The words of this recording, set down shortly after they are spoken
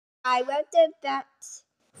I wrote it back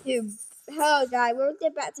to hello guys, wrote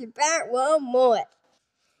it back to Batwoman more.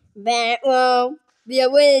 Batwoman, we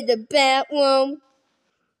are with the Batwoman.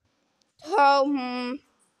 So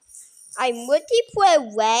I'm looking for a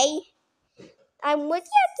way. I'm looking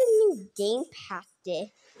at the new game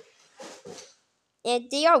packet.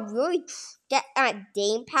 And they are really get at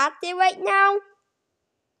game packet right now.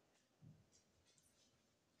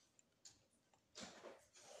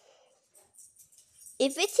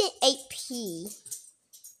 If it's an 8P,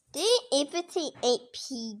 if it's an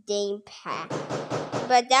 8P game pack,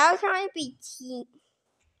 but that was trying to be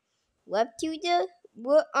left to the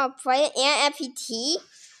player and FPT.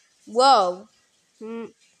 Whoa,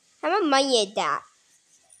 how much money is that?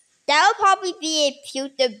 That will probably be a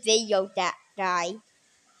future video. That guy.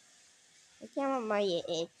 I can't remember how much money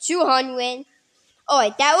it is. 200. Oh,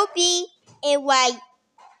 that will be in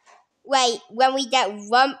when we get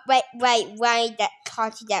one when I get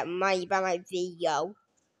cost that money by my video.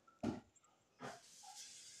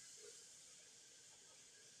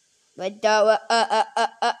 With the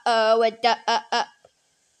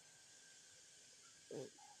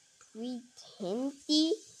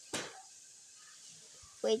 320.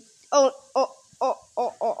 Wait, oh.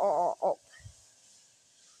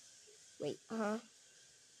 Wait,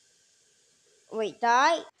 wait,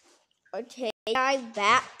 die. Okay, I'm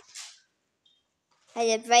back. I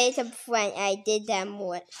invited some friends. I did that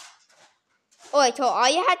more. Alright, so all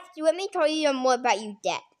you have to do, let me tell you more about you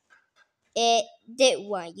that. It did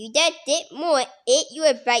one. You did more. You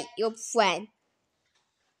invite your friend.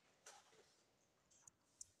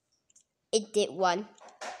 It did one.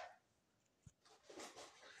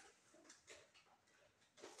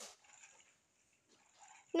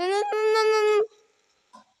 No.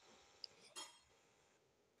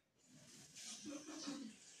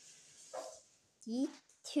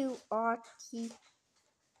 D2RT.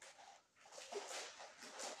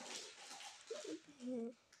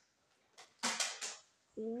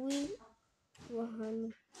 We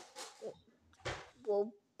run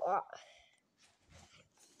robot.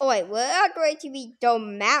 Alright, we're going to be the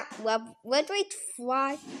map level. We're going to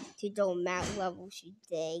fly to the map level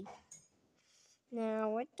today. Now,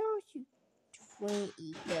 what don't you twin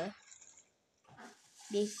either?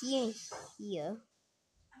 They're here and here.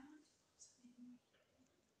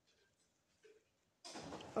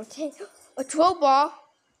 Okay, a troll ball.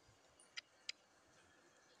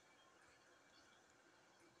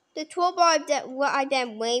 The troll ball that what I've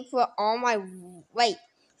been waiting for all my wait,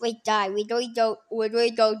 die. We don't do.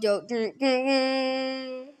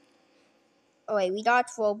 Oh wait, we got a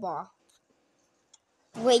troll ball.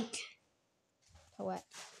 Wait. What?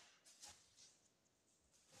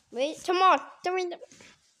 Wait, come on.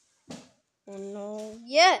 Oh no.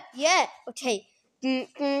 Yeah. Okay.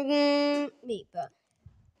 Wait, but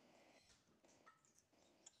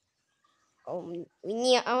we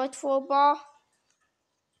need our troll ball.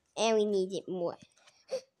 And we need it more.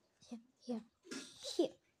 Here.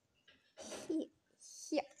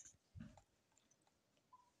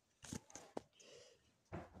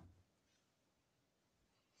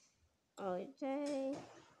 Okay.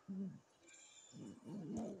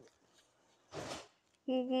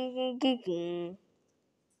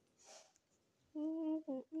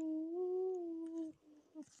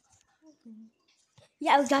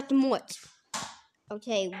 Yeah, we got the morphs.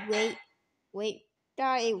 Okay, wait,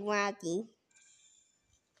 sorry, wacky.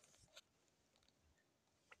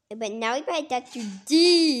 But now we better get to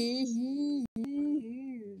D.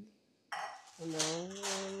 Oh no.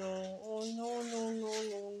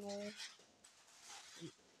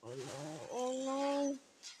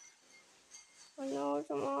 Oh no,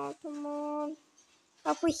 come on.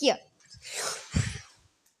 I'll put here.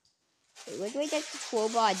 Wait, where do we get the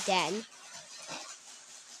crowbar then?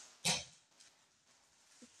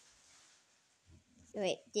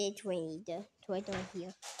 Wait, there's 20 the toilet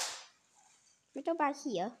here. We go back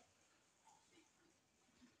here.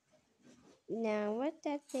 Now what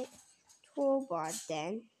does it toolbar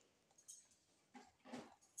then?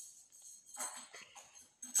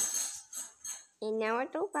 And now I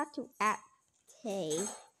go back to app K.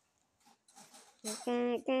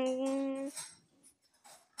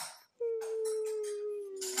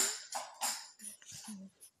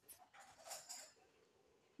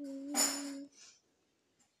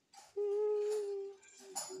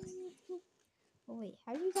 Oh wait,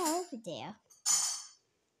 how do you get over there?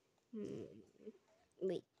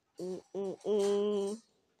 Wait.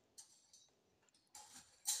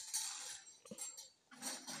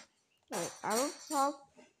 Alright, I will talk.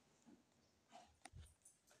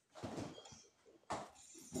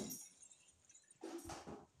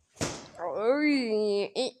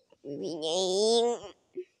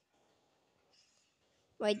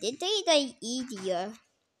 Wait, did they like easier?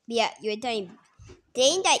 Yeah, you're dying. They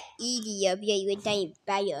ain't that easier because you're dying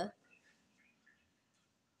better.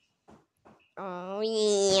 Oh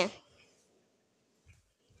yeah.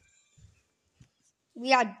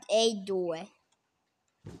 We are a door.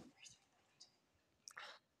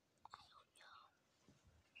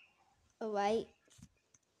 Alright.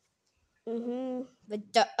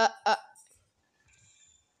 But the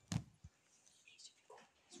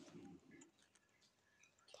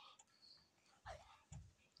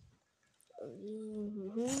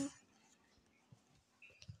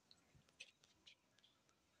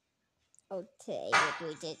Okay, what do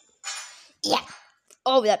we did? Yeah.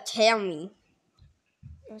 Oh, that tell me.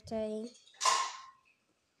 Okay.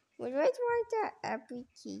 Would I try that every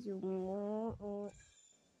key more or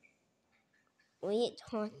when it's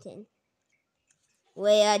haunting?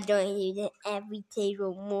 Where I don't use it every day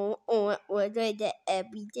or more or whether the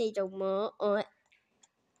every day or more or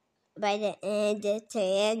by the end of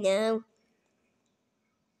the now.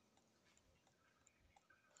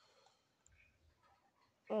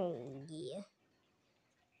 Oh yeah.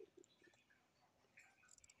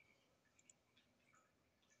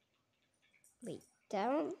 Wait,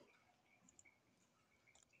 down.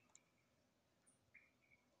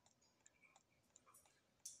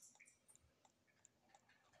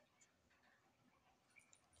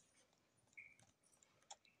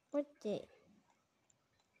 What the?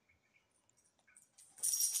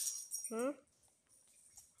 Huh?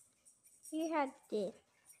 You had this.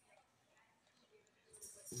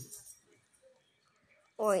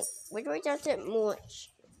 Wait, which one does it much?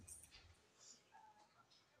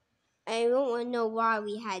 I don't want to know why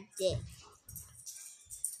we had this.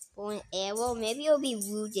 For an arrow, maybe it'll be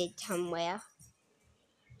rooted somewhere.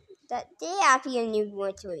 That they actually a new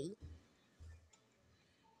mortuary.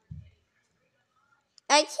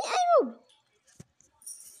 I can't.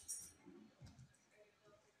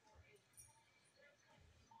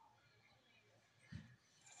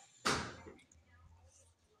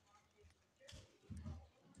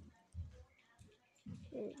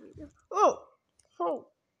 Oh, oh,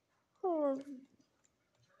 oh.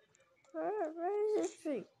 Where is this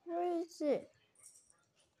tree? Where is it?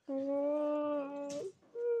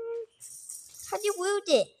 How do you wield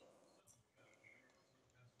it?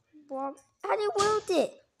 Bob, how do you wield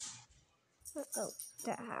it? Oh,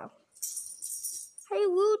 that how? How do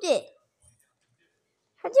you wield it?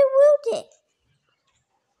 How do you wield it?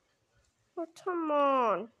 Oh, come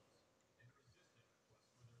on.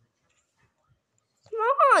 Come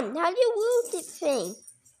on, how do you wield it thing?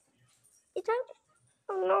 Is that,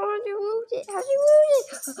 oh no, how do you wield it? How do you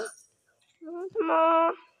wield it? Oh, come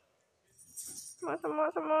on. Come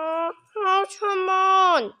on. Oh, come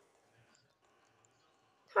on.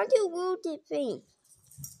 How do you wield it thing?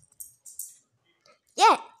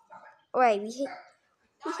 Yeah. Wait, we hit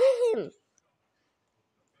him.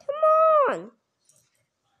 Come on.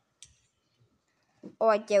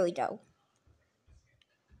 Alright, there we go.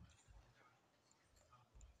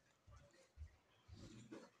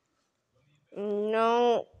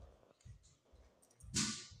 No.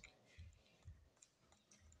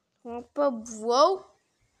 Papa broke?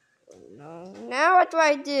 No. Now what do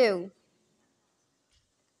I do?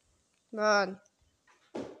 Run.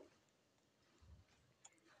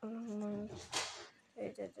 Oh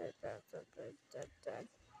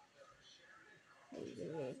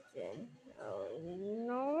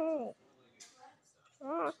no.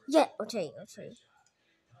 Oh, yeah, okay.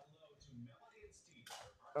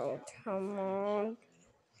 Oh, come on.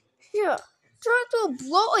 Yeah. Try to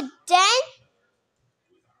blow it down?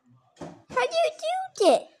 How do you do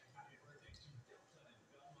that?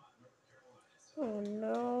 Oh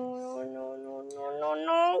no.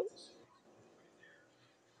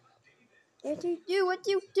 What do you do? What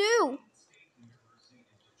do you do?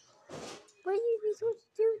 What are you supposed to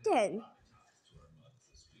do then?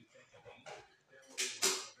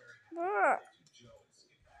 What?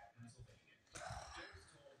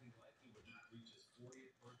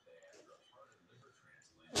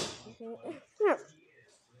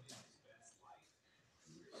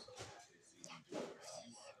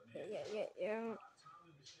 Yeah.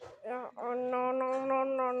 Oh no. No.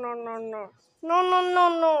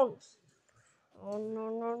 Oh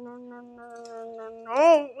no.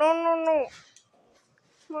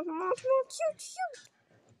 Come on.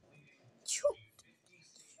 Shoot.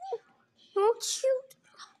 Don't shoot.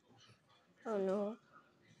 Oh no.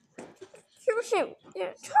 Shoot him.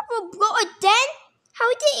 Yeah. Trouble blow again? How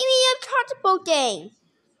did he even touch about thing?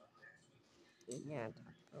 Yeah.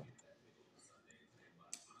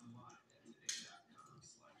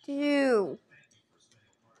 do?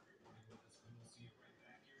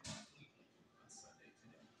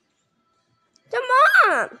 Come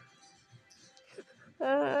on!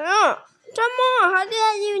 Come on! How did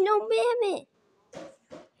I do no damage?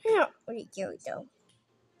 Yeah, where'd it go though?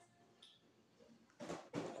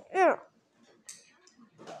 Yeah.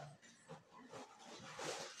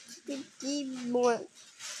 More.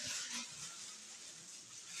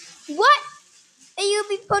 What are you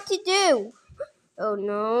supposed to do? Oh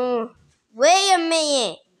no! Wait a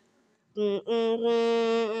minute.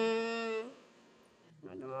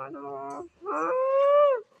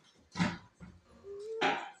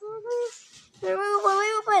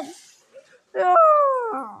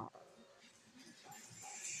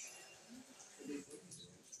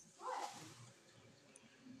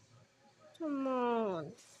 Come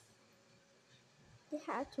on. It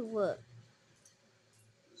has to work.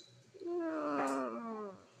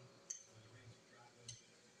 No.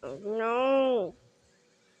 Oh, no.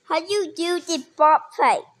 How do you do the bot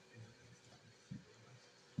play?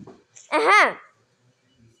 Uh-huh.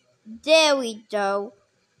 There we go.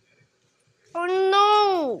 Oh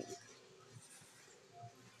no.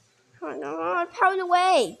 Oh no, pound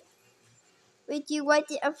away. Would you light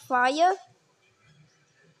it on fire?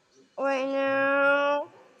 Right now.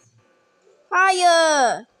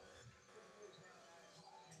 Fire!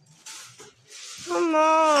 Come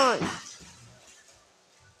on.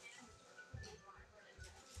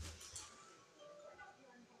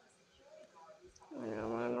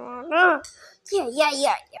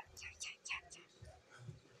 Yeah.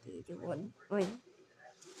 One.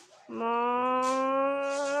 Come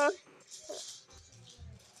on.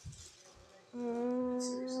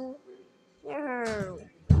 No.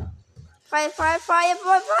 Fire.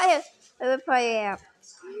 I will fire out.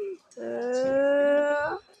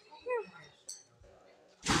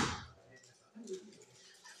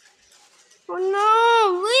 Oh no,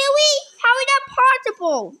 really? How is that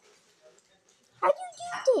possible? How did you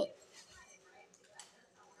do that?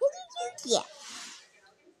 How did you do that?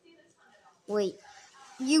 Wait,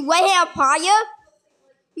 you went out fire?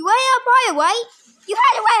 You went out fire, right? You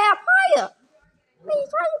had to wait out fire. Wait,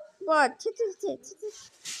 what?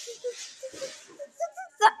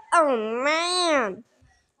 Oh man.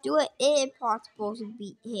 Do it impossible to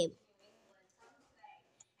beat him.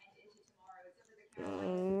 Oh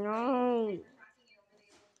no.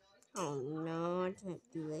 Oh no, I can't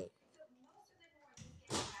do it.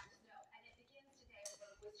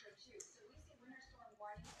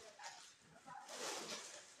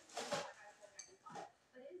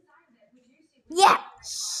 Yeah.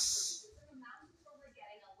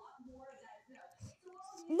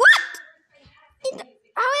 What?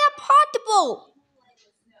 How is that possible?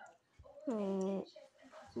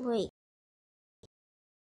 Wait.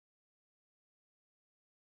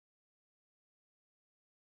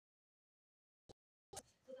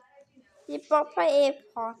 The proper is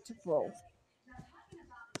possible.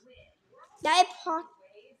 That is possible.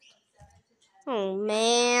 Oh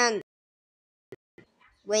man.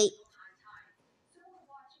 Wait.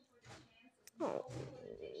 Oh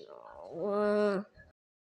no.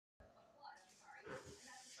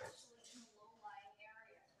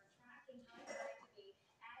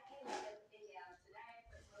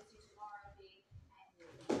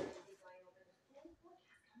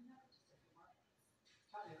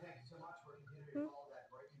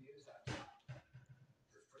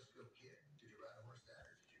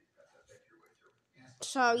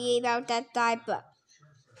 Sorry about that, but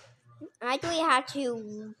I actually had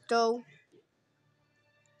to go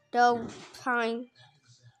find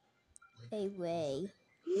a way.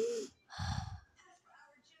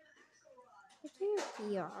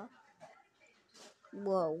 Here.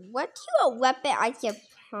 Whoa, what's your weapon I can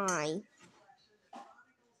find?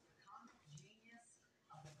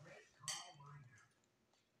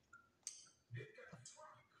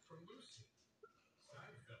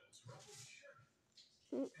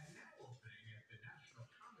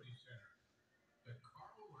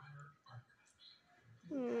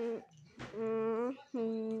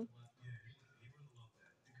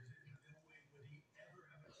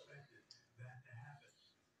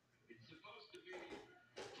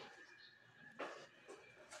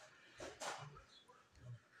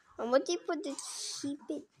 And what do you put the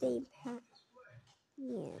cheapest day pack?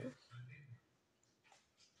 Yeah.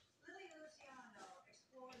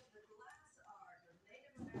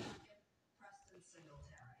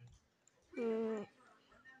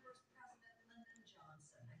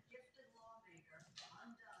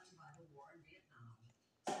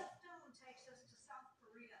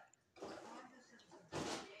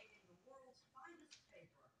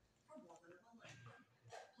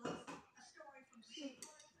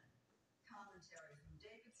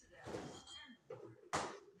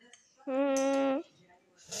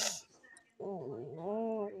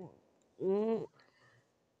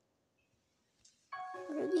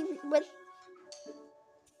 But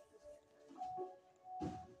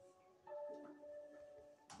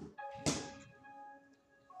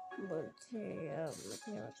material.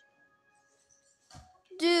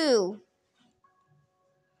 Do.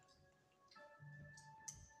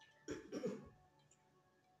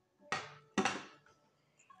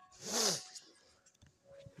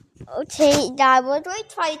 Okay, Dad, would we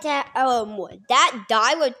try that that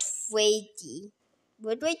die was crazy.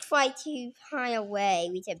 Would we try to find a way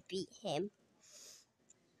we can beat him?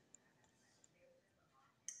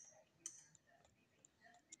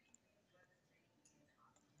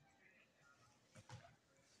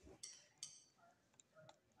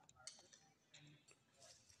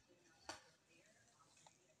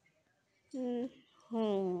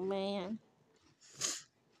 Oh man.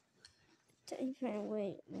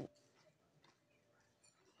 Wait.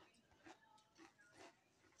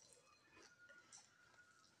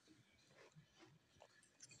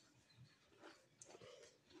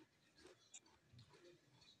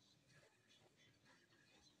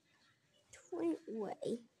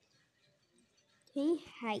 Way. He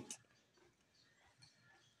hate.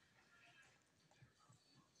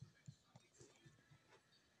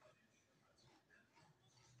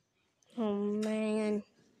 Oh man.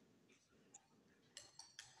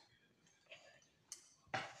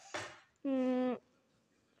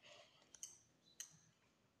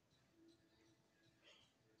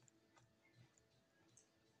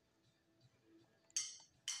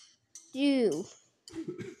 Do.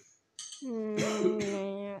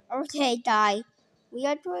 Okay, die. We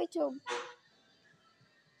are going to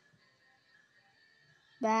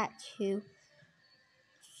back to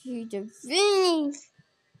the thing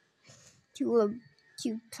to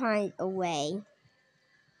find a way.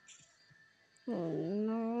 Oh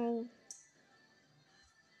no.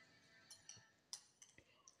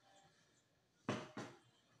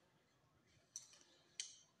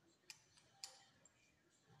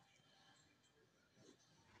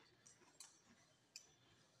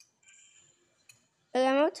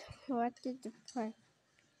 What did the part?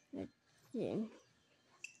 You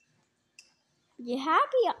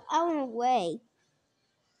happy out of the way.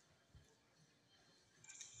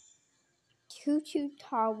 Choo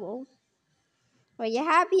towel. Well, you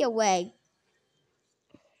happy away.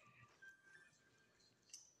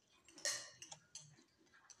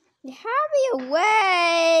 You happy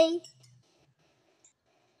away.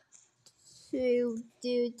 To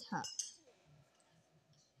do top.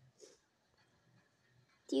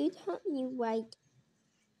 Do top you like?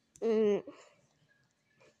 Here.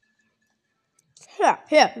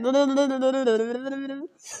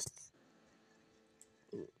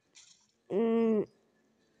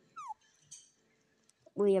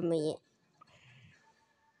 Wait a minute.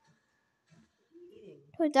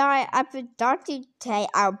 Today I forgot to say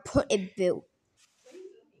I'll put a bill.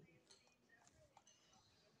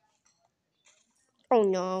 Oh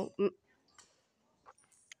no.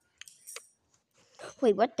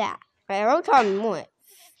 Wait, what that? I wrote on what?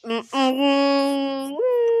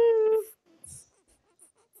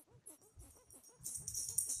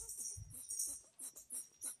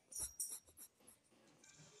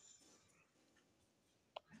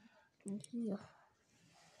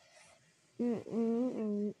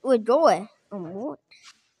 We're going. What?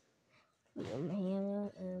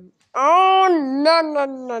 Oh no no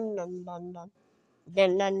no no no no.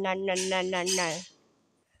 No.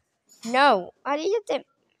 No, I didn't think.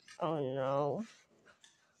 Oh no.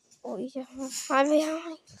 Oh, I'm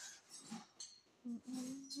behind.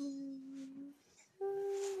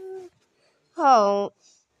 Oh,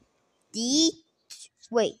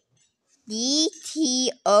 wait.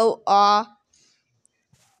 DTOR.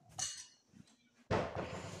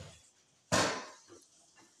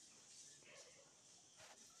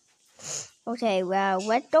 Okay, well,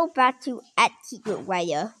 let's go back to at secret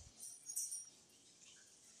layer.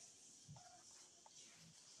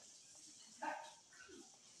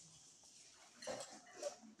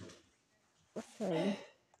 Okay.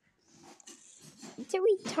 Until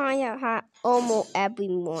we kind of have almost every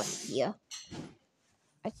more here.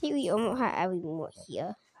 I think we almost have every more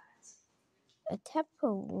here. Except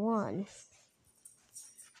for one.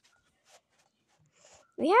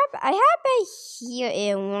 I have been here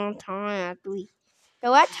in a long time after the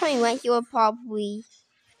last time we went here was probably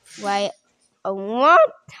like a long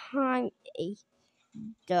time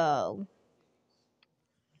ago.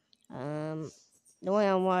 The one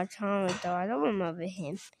a long time ago, I don't remember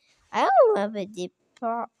him. I don't remember the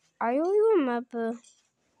part. I only remember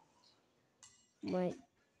what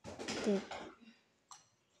did.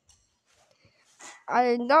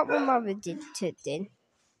 I do not remember the then.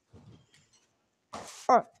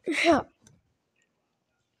 Oh, yeah.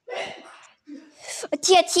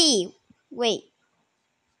 TNT. Wait.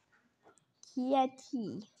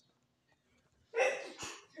 TNT.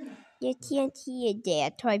 Yeah, TNT is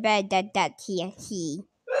there. So I better get that TNT.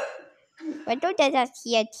 Why don't let that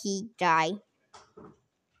TNT die?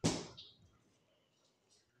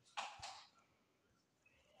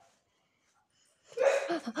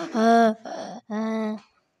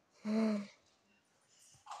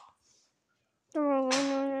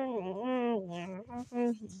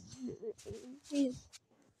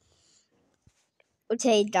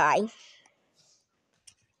 Okay, die.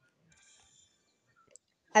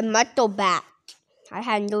 I must go back. I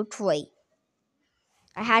had no choice.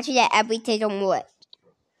 I had to get everything on wood.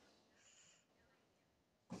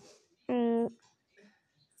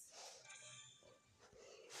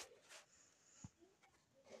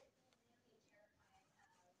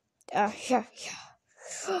 Yeah.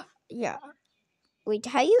 Yeah. Wait,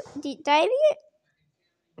 how you did I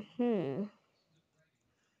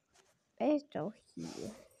It's still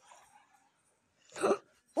here.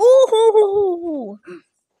 Ooh!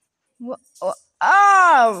 What?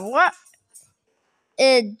 Oh, what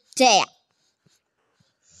is that?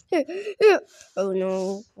 Oh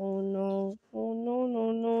no! Oh no! Oh no!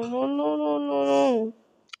 No! No! No! No! No! No!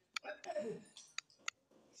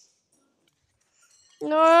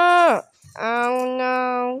 No! Oh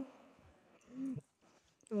no!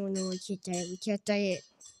 Oh no! We can't die! We can't die!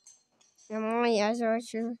 Oh yes,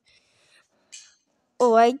 sure.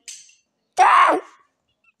 Oh, I died!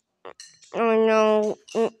 Oh no!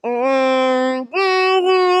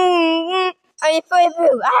 I feel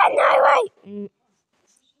blue. Ah no! Wait.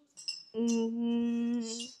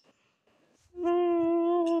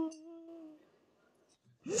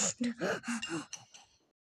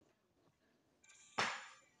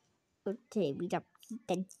 Okay, we got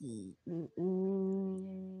Lanky.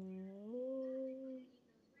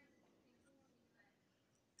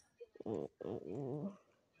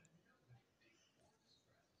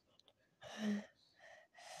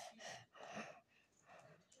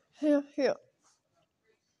 Here, here.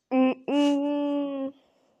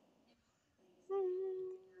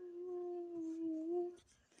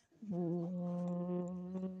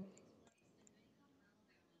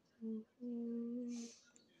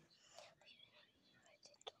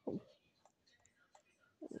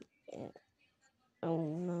 Oh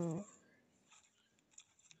no.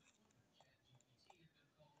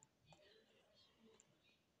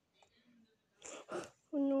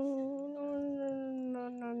 No, no,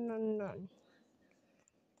 no, no, no.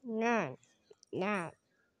 No, no.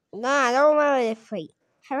 No, I don't want to fight.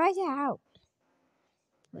 How do I get out?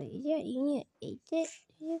 Wait, yeah, you need to eat it.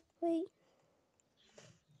 Wait.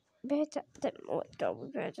 Better that more, though.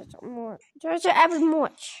 Better that more. There's every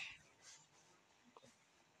much.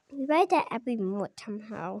 We better every more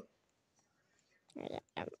somehow.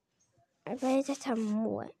 I better some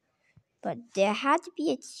more. But there had to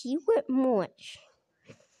be a secret much.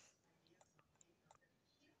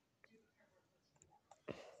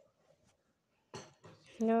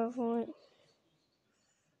 No one.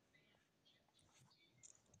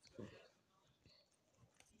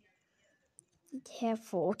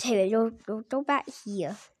 Careful. Okay, don't go back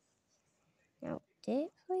here. Now,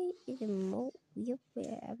 this way is a more weird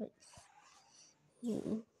way I haven't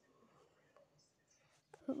seen.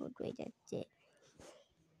 Probably that's it.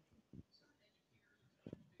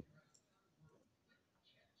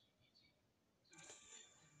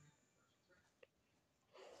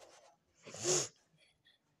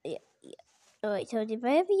 Yeah. Alright, so there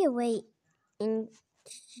better be a way in.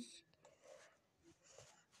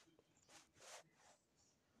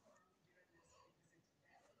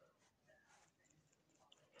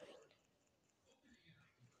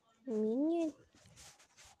 Minion.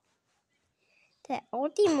 The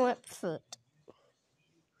ultimate foot.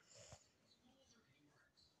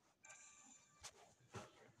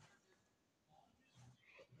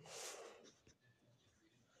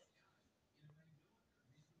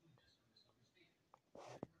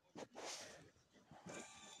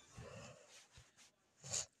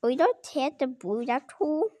 We don't have the blue that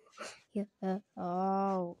tool. Yeah.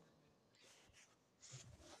 Oh.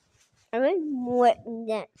 I mean, what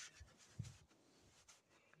that?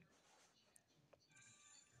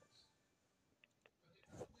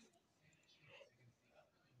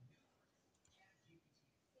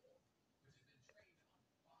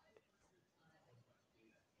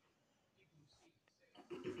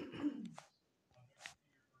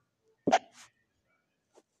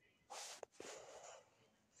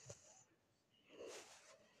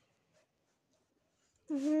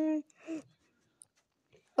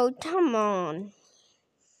 Oh, come on.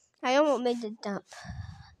 I won't make the dump.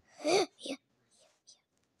 Yeah.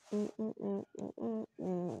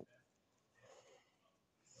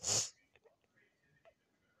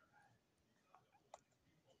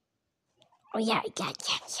 Oh yeah.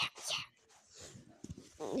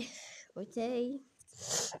 Okay.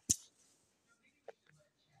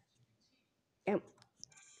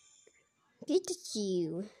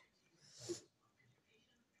 Pikachu.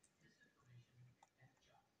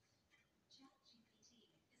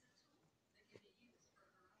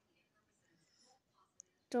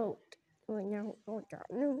 Don't. Oh no. Oh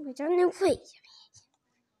no. I don't know. Wait.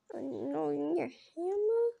 Oh no. Your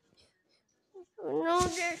hammer. Oh no.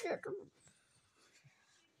 There's a.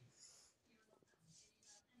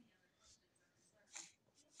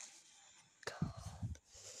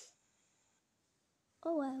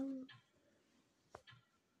 Oh well.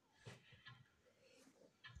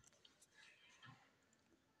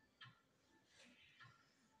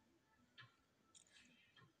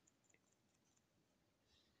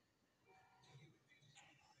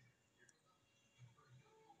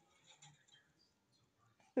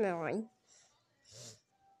 No.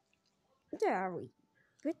 There are we.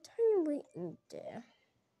 What are you waiting there?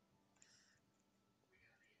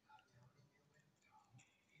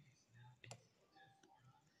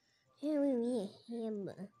 Here we need a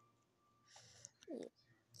hammer.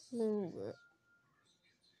 Hammer.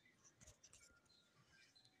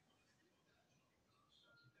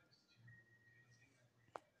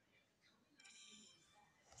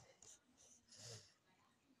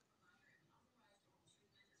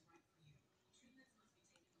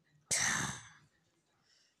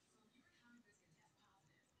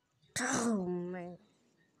 Oh man.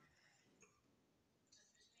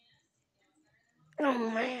 Oh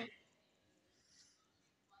man.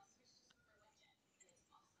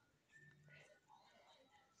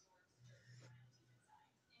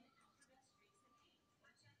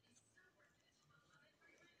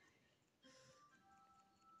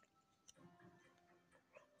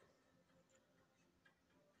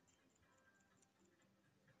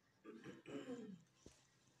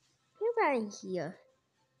 You're right here.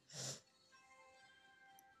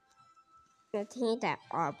 Let's hit that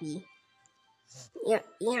obby. Yeah.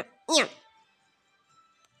 Yoo.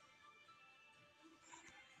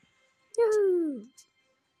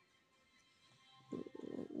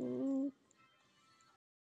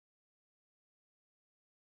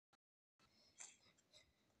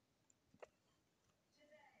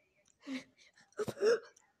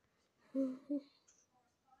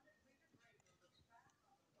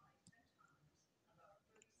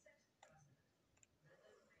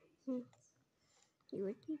 You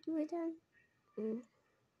would do it then?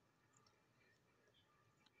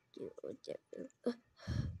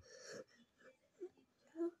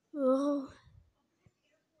 Oh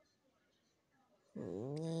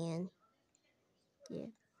man.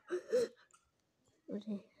 Yeah.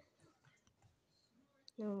 Okay.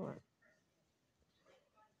 No more.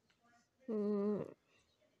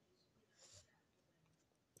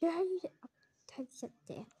 Yeah, you type it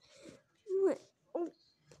there. What? Oh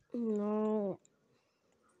no.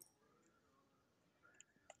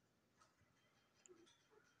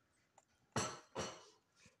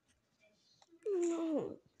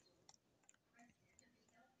 No.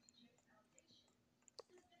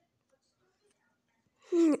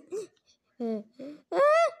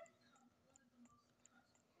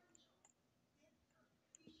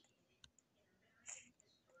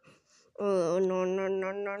 Oh no.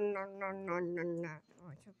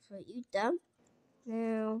 I should put you down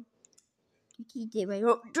now. You did my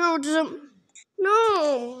No.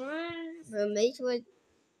 The mate was.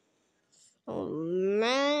 Oh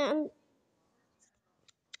man.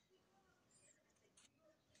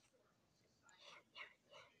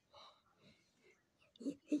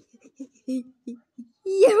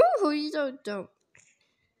 Yeah, you so dumb.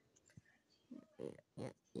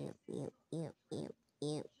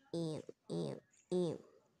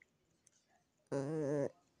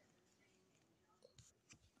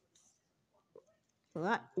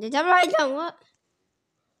 What? Did I write down what?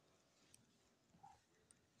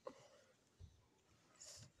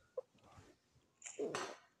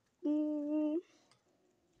 No,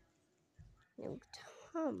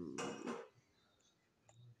 Tom.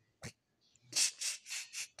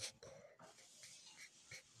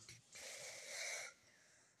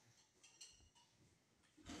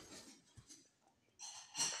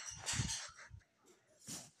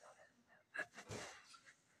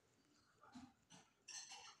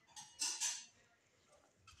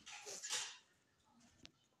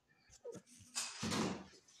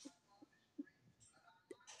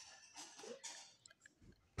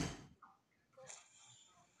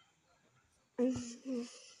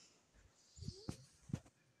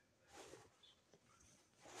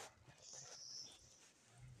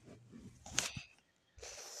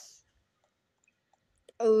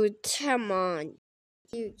 Oh, come on.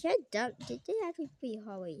 You hit up. Did they actually pretty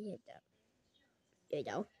hard when you hit up? You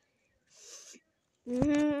know.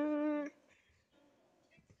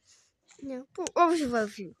 No.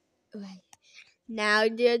 Okay. Now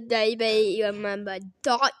did they remember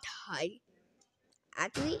dot height?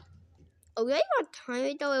 Actually, already got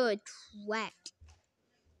time though it was wet.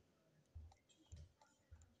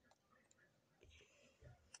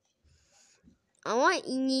 I want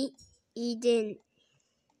Eden.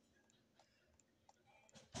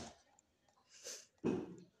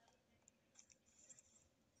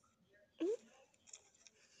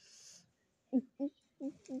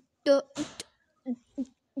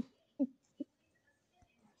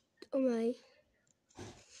 Oh my.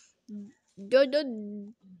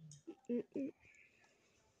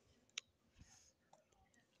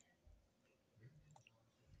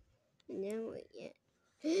 No,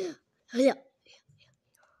 yeah. Yeah.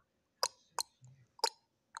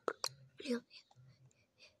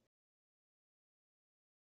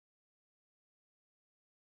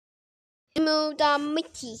 Moved on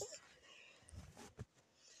Mickey.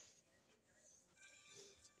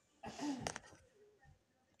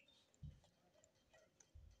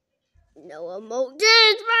 No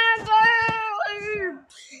emojis, man!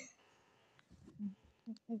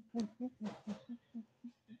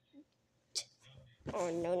 Oh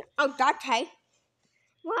no! Oh, that's hey.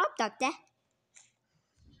 What up, that?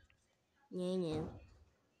 No.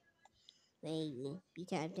 Maybe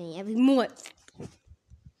because every month.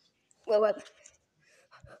 Wait.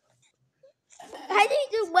 I need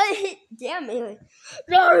to wait. Damn it!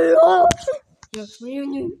 No. Just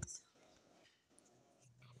reunion.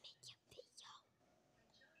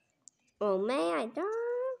 Oh man, I died.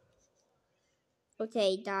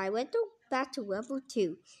 Okay, die. Let's go back to level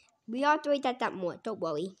 2. We are doing that more. Don't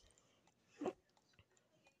worry.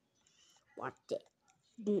 What the?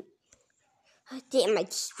 Damn, my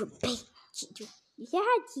secret bait. You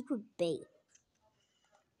had secret bait.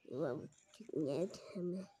 Well, yeah.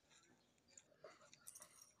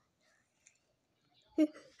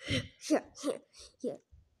 Here.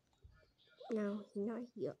 No, he's not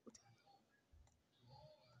healed.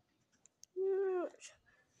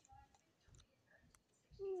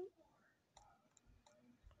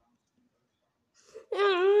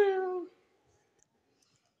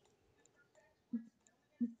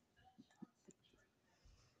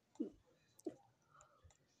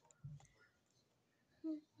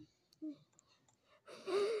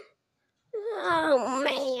 Oh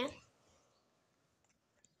man.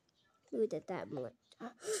 Who did that much?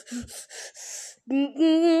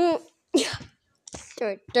 No.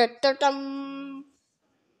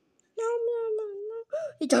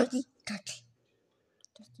 Dirty.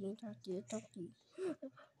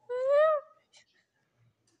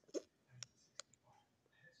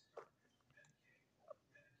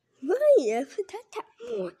 Why? That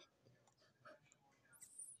more.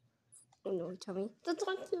 Oh no, tell me.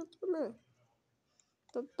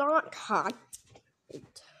 The dark hot.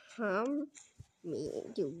 Tell me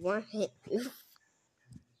you want it.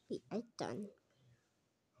 I done.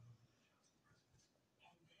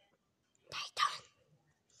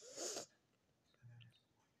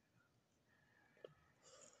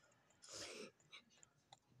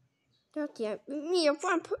 Don't yet. Me, I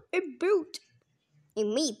want to put a boot.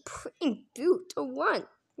 And me putting boot to one.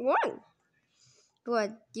 But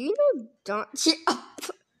do you know don't shit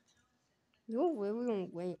up? No way we're gonna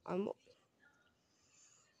wait.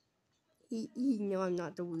 He know I'm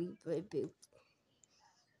not the weed for a boot.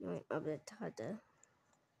 No, I'm gonna try to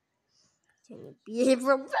be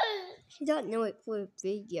able. He don't know it for a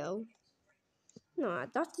video. No, I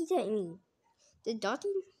thought he didn't mean. The dotty.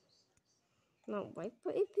 No, wait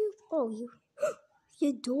for a boot. Oh,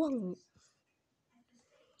 you don't.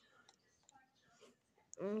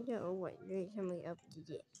 No, wait, there's somebody up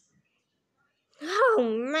to it. Oh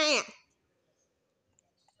man!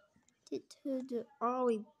 The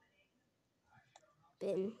always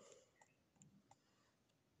been.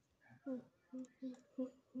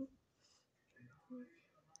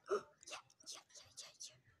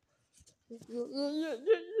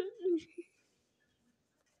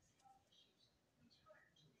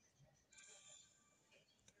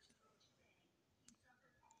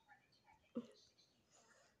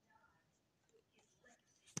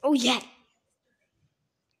 Oh yeah.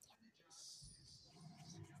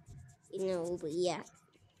 But yeah.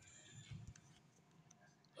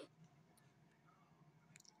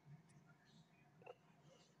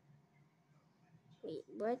 Wait,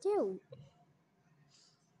 what do?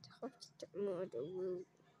 Top more the root.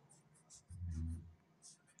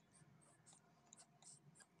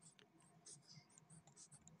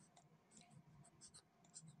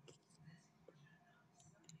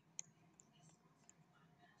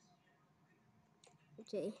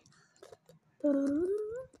 Okay.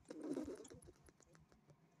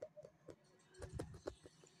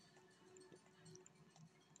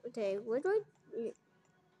 Okay, what do I?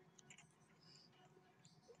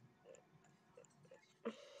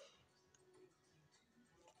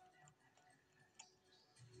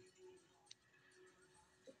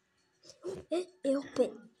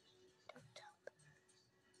 Open.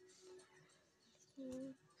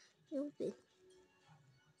 Open.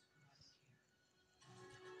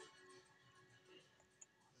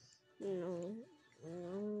 No.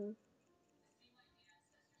 No.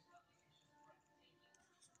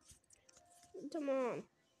 Come on.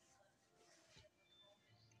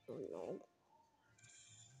 Oh no.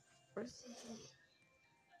 What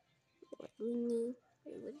do we need?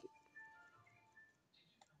 Wait, what?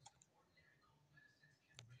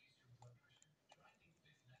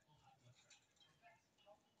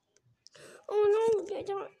 Oh no! I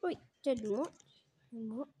don't. Wait, did what?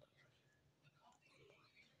 What?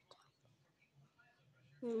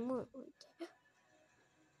 What?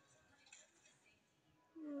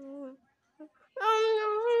 Oh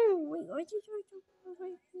no! Wait, why did I do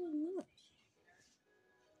right here?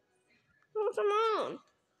 Oh, come on!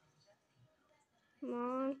 Come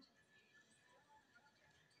on.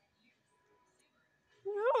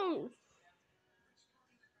 No!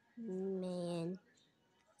 Man.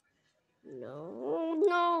 No,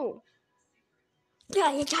 no! I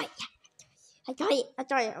got it! I got it! I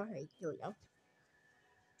got it! Alright, here we go.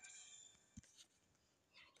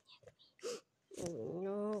 Oh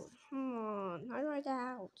no, come on, how do I get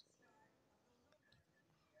out?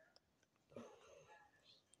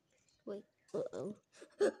 Wait, uh-oh.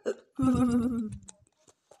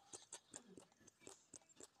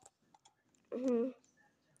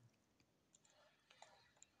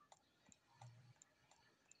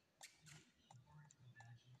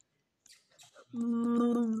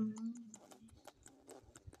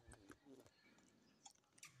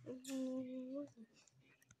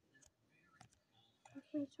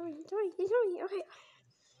 Sorry, okay.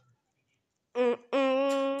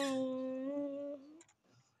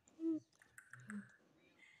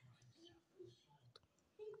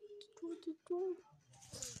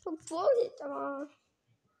 Blow it off.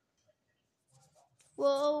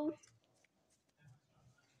 Whoa.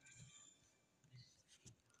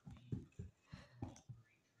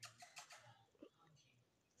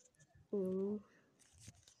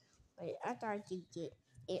 Wait, I thought you get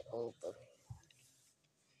it over.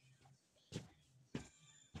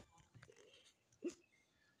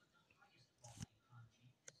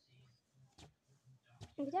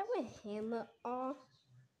 Is that with hammer off?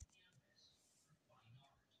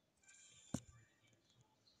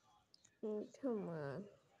 Come on.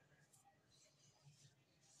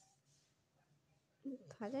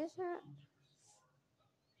 What is that?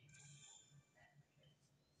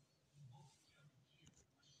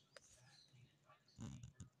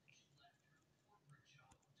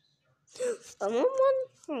 Someone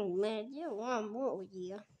oh man, you want more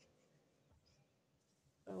here.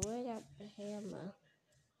 Oh, where's that hammer?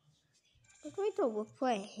 Let's wait till we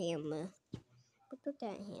put a hammer. Put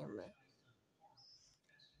that hammer.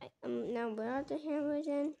 Now where the hammer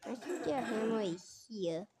then? I think the hammer is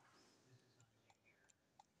here.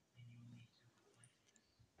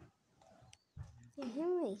 The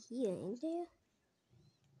hammer is here, ain't there?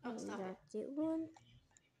 Oh, that's it one.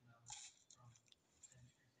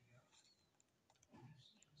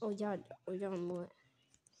 Oh yeah, more.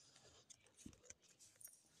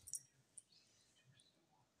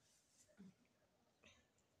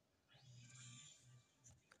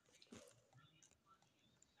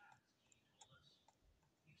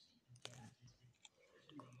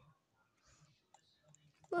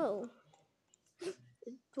 Whoa.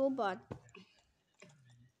 Robot.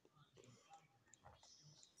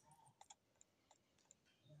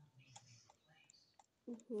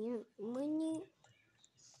 Yeah, money.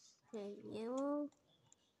 And yellow.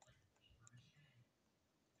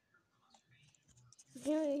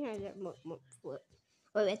 Here we have that more foot.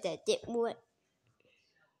 Oh, that's that dip more.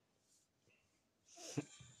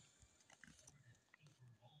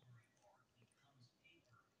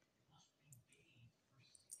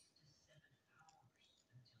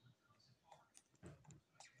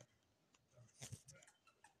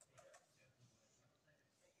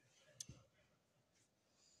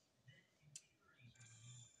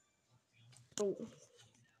 Oh.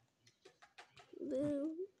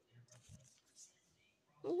 Boo.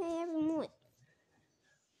 Okay, everyone.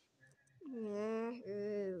 Ooh.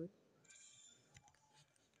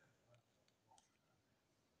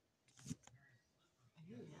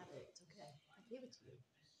 You have it. It's okay. I gave it to you.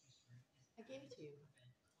 I gave it to you.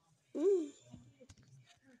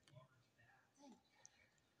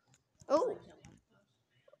 Oh.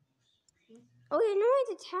 Oh, you know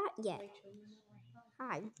it's a cat yet.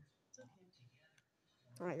 Hi. It's okay.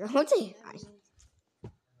 Alright, I'll say hi.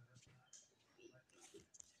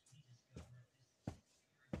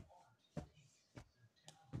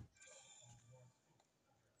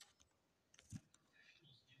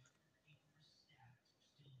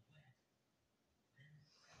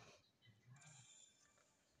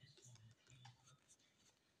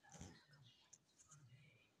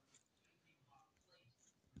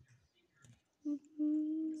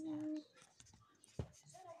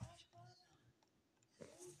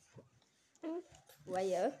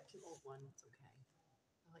 Where? It's an old one. It's okay.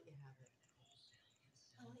 I'll let you have it.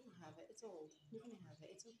 I'll let you have it. It's old. You can have it.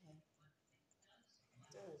 It's okay.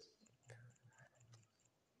 It's old.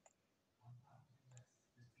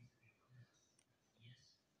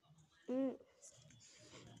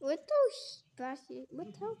 What those batteries?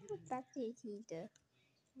 What those batteries either?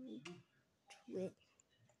 Wait.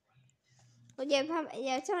 Oh, yeah,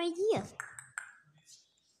 it's an idea.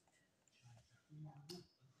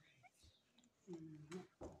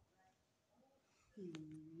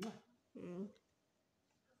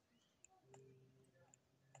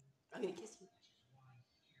 I'm gonna kiss you.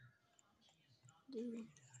 Dude. I'm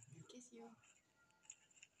gonna kiss you.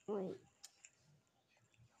 Wait.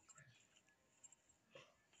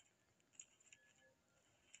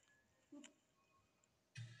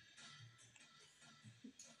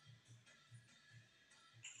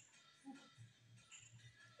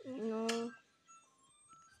 No.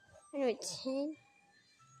 Anyway, 10.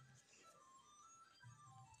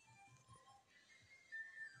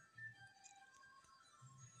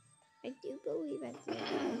 I do believe I did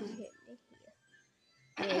those here.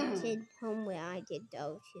 Yeah, I did home where I did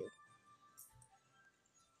those too.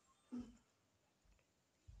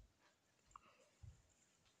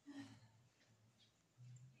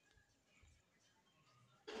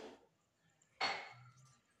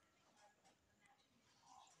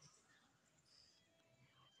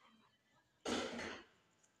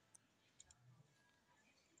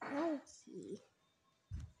 Lanky.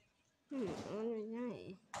 I wonder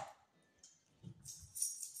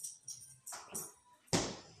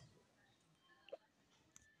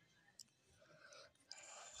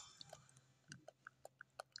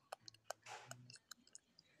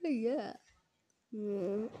that.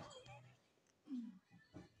 Yeah.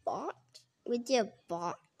 Bot? We did a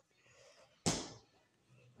bot.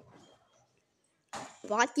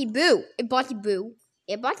 Botty boo. A botty boo.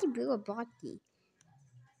 A botty boo or botty.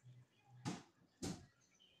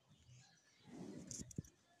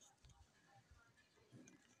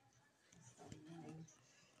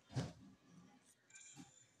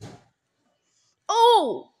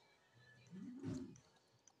 Oh!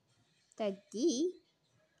 The D.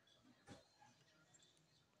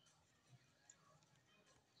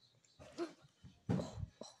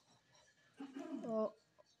 Oh.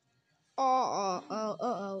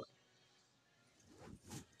 Oh.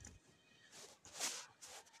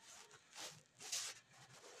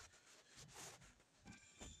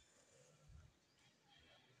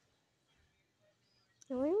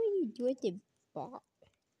 Now, what do you do with the bot?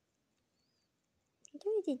 What do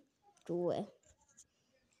we do it?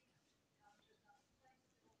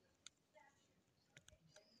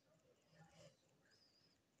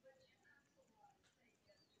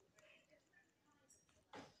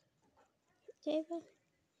 David?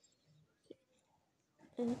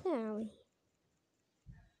 Now.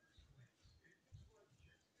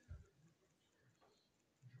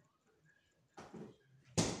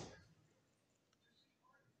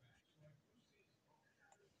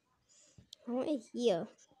 I want it here.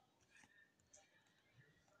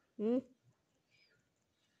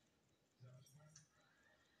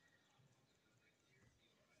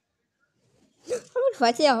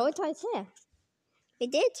 What's here? What's here?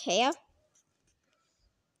 It did here.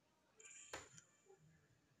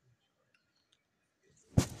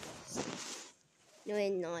 No,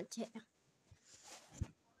 it's not here.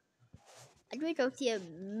 I do go here.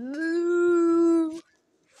 Moo.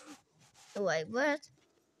 Wait, what?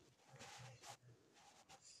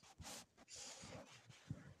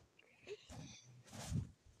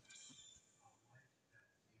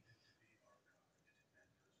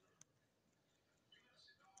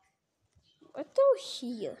 What's over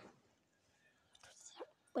here?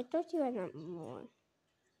 I thought you had not more.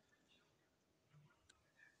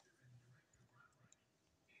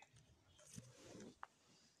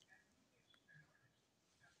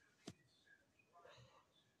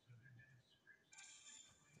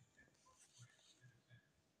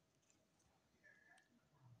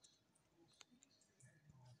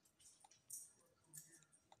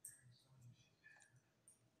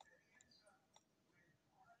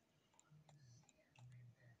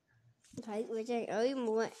 Okay, we're saying only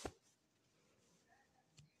more.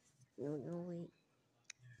 No, wait.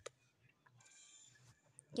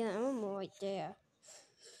 Yeah, I'm more right there.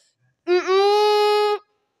 Mm-mm.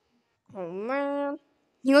 Oh man.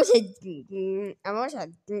 You also said I also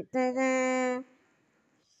said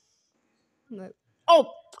no.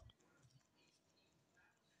 Oh.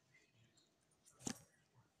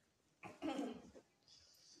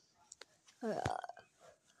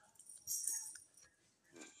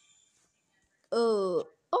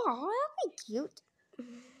 Oh, that'd be cute.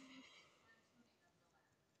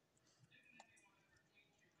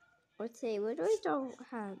 Let's see, what do I don't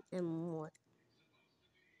have anymore?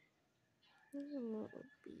 What would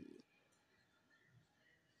be?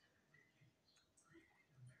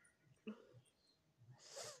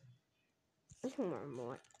 There's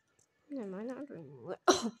more. No, I'm not doing more.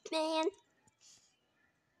 Oh man.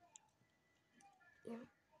 Yeah.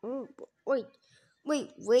 Oh, wait,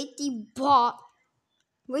 the bot.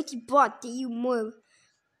 Wait, the bot, do you move?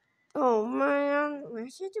 Oh man,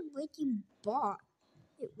 where's the waiting bot?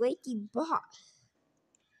 Wait, the bot.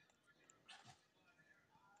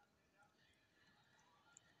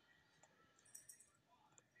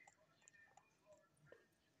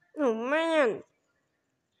 Oh man.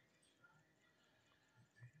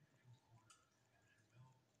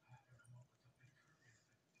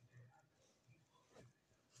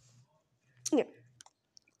 Yeah,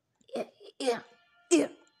 yeah, yeah, yeah,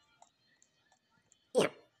 yeah,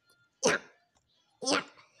 yeah, yeah.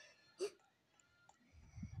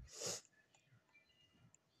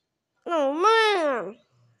 Oh man.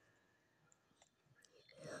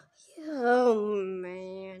 Oh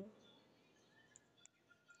man.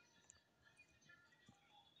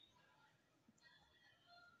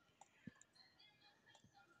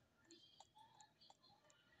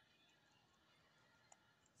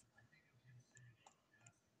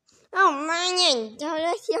 Oh man, don't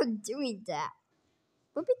let you doing that.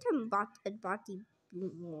 What become bot a body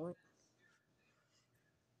more?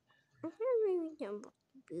 I can't really become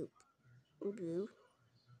boop. Boop.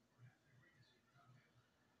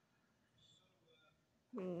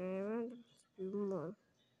 Never do more.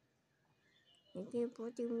 I can't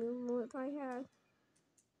put the more if I have.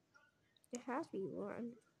 There has to be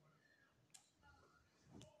one.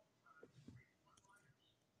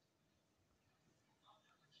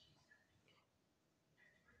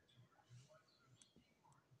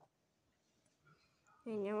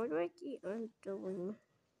 And now what do I keep on doing?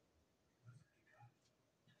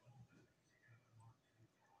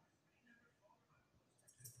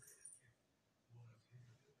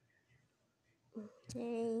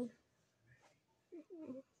 Okay.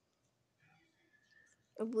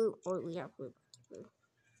 A blue. Oh, we have blue. Blue.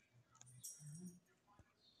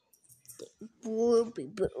 Blue.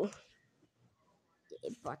 Blue.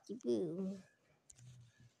 Body blue.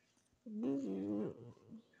 Mm.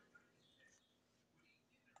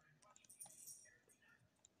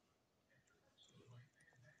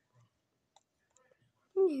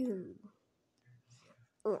 No.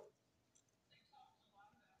 Oh.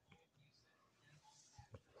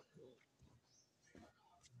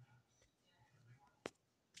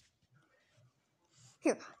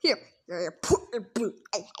 Here, put the blue.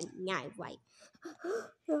 I know, right?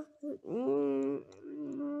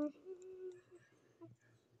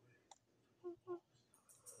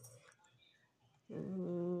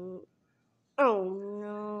 Oh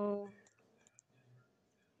no.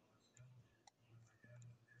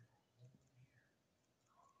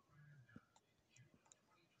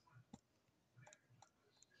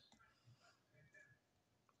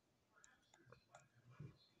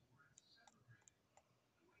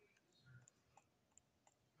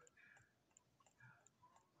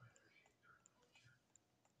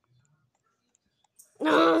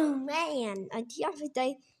 Oh man, I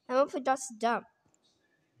think I'm gonna put that's dumb.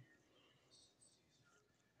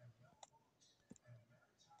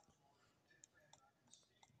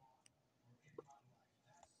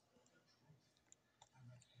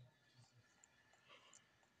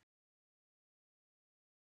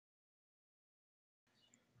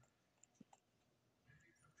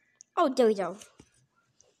 Oh, there we go.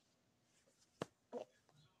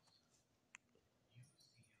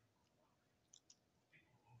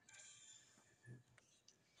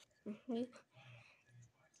 Mhm.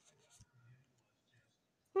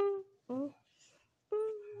 Mm.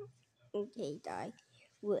 Okay, die.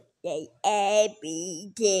 Would they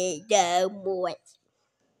everything the most?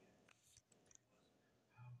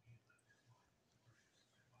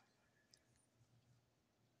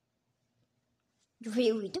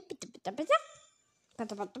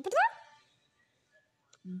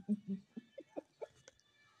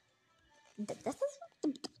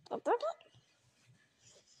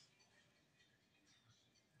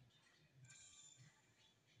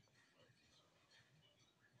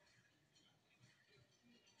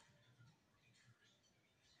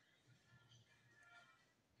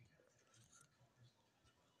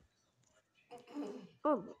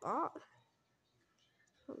 Oh, God.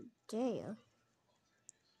 Oh, dear.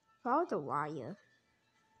 Follow the wire.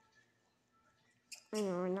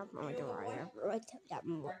 No, not follow the wire. Let's have that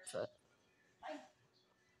more foot.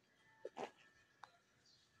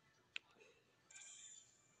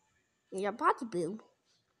 Your body boo.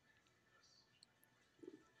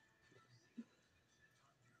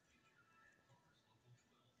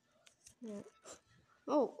 Yeah.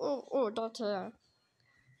 Oh, that's her.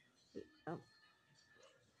 Oh.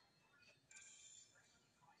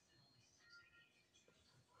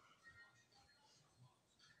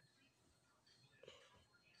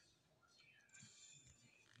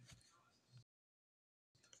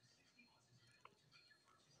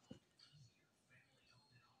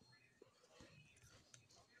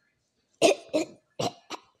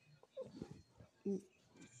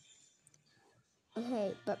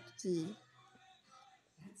 Hey, Bubsy.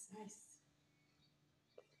 That's nice.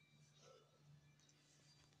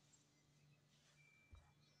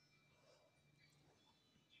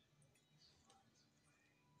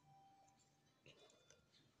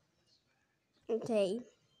 Okay.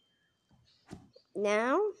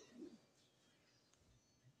 Now,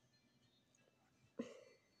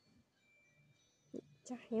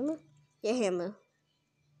 the hammer. The hammer.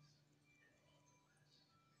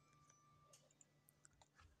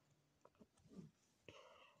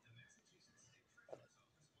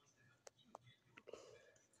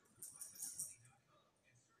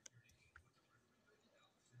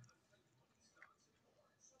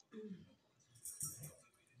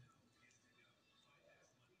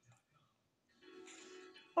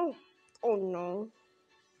 Oh, oh no.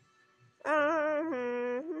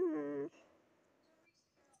 Uh-huh.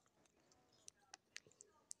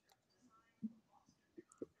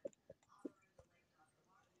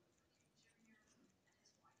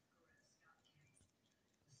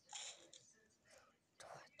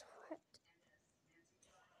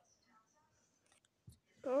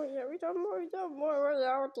 Oh yeah, we got more right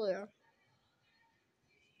out there.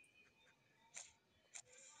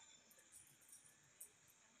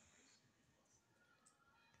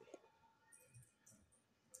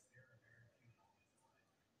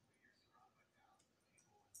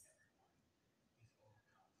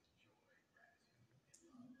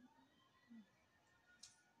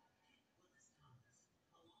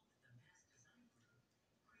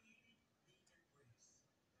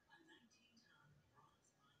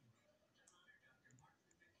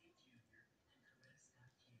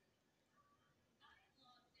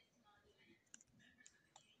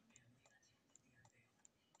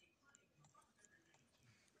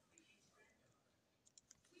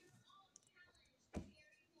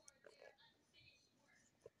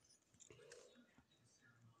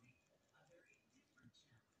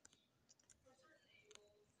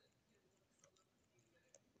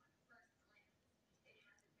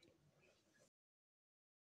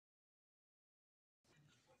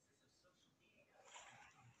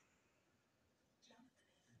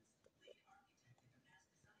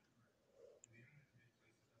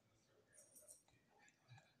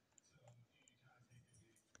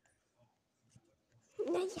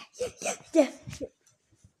 Yeah.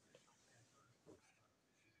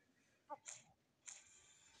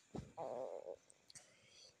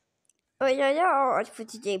 Oh yeah, yeah. All for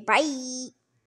today. Bye.